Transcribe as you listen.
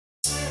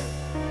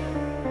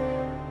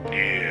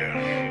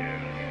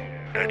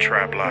Yeah, that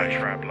trap life.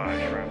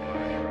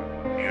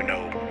 You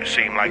know, it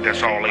seemed like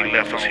that's all they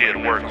left us here to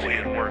work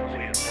with.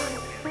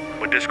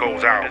 But this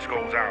goes out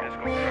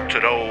to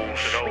those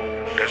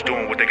that's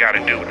doing what they gotta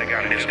do in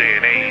this day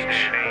and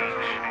age,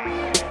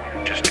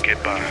 just to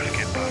get by.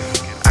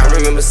 I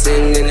remember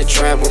sitting in the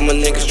trap with my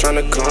niggas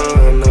tryna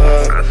come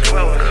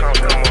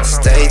up.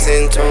 Stay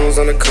 10 toes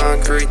on the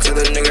concrete till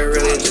the nigga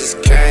really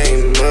just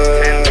came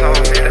up.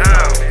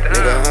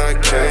 Nigga, I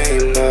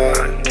came up.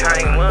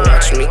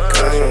 Watch me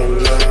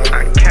come up.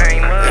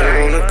 And I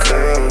wanna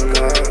come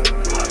up.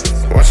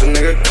 Watch a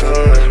nigga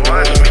come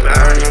up.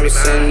 I remember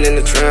sitting in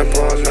the trap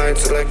all night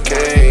till I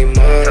came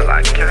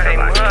up.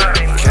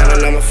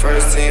 Counting on my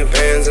first 10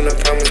 bands and I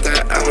promise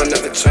that I would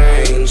never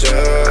change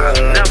up.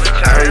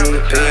 I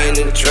remember being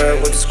in the trap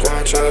with the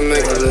squad trying to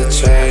make a little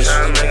change.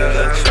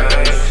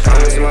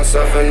 Promise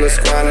myself and the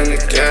squad and the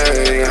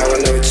gang I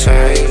would never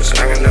change,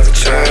 I would never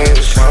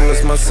change.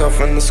 Promise myself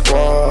and the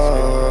squad,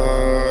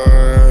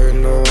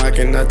 no I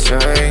cannot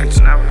change.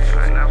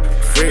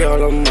 Free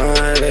all of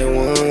my day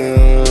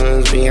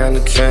ones behind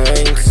the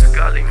chains.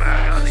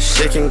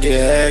 Shit can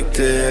get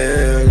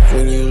hectic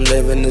when you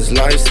live in this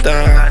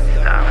lifestyle.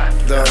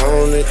 The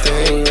only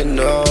thing you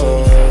know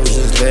is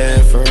just there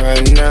for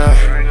right now.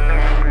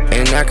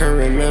 And I can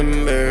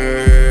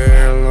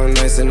remember long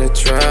nights in the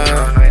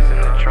trap.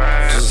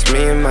 Just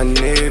me and my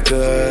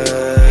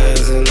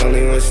niggas and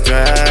only one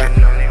strap.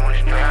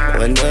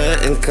 When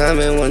nothing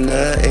coming, when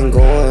nothing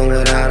going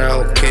without a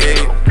okay.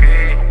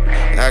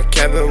 I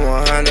kept it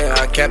 100,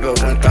 I kept it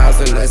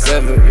 1,000, that's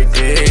every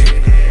day.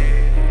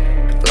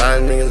 A lot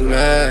of niggas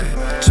mad,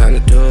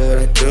 tryna do what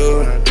I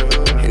do,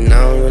 and I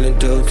don't really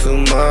do too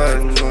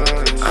much.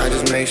 I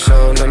just make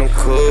sure that I'm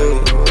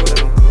cool.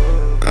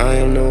 I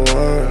am the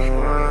one,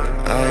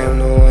 I am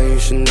the one you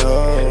should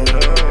know.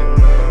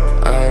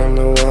 I am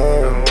the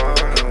one,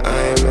 I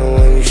am the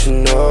one you should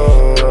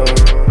know.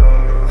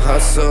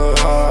 Hustle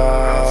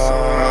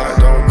hard,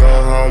 don't go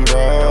home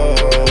bro.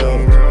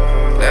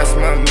 That's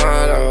my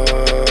motto,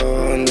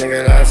 nigga,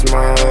 that's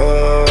my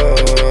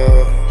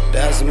hope.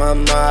 That's my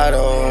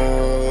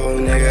motto,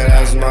 nigga,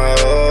 that's my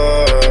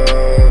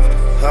hope.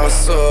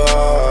 Hustle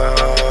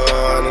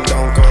hard and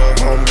don't go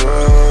home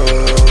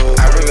bro.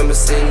 I remember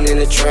sitting in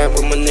the trap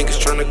with my niggas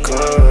tryna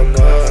come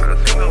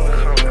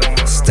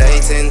up. Stay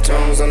 10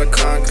 toes on the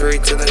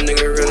concrete till the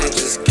nigga really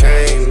just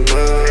came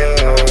up.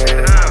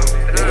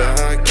 Nigga,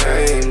 I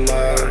came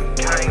up.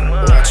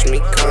 Watch me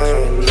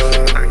come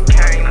up.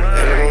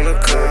 And I wanna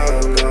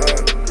come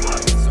up.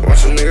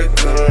 Watch a nigga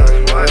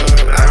come up.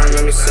 I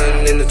remember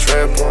sitting in the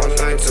trap all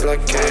night till I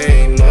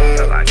came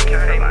up.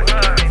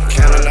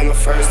 Counting on my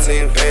first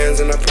 10 bands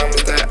and I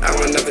promise that I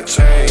would never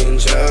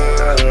change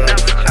up.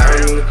 I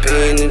remember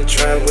being in the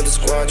trap with the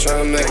squad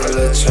trying to make a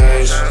little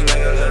change.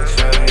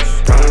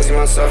 Promise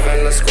myself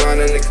and the squad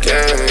and the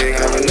gang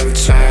I would never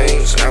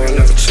change, I would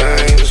never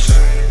change.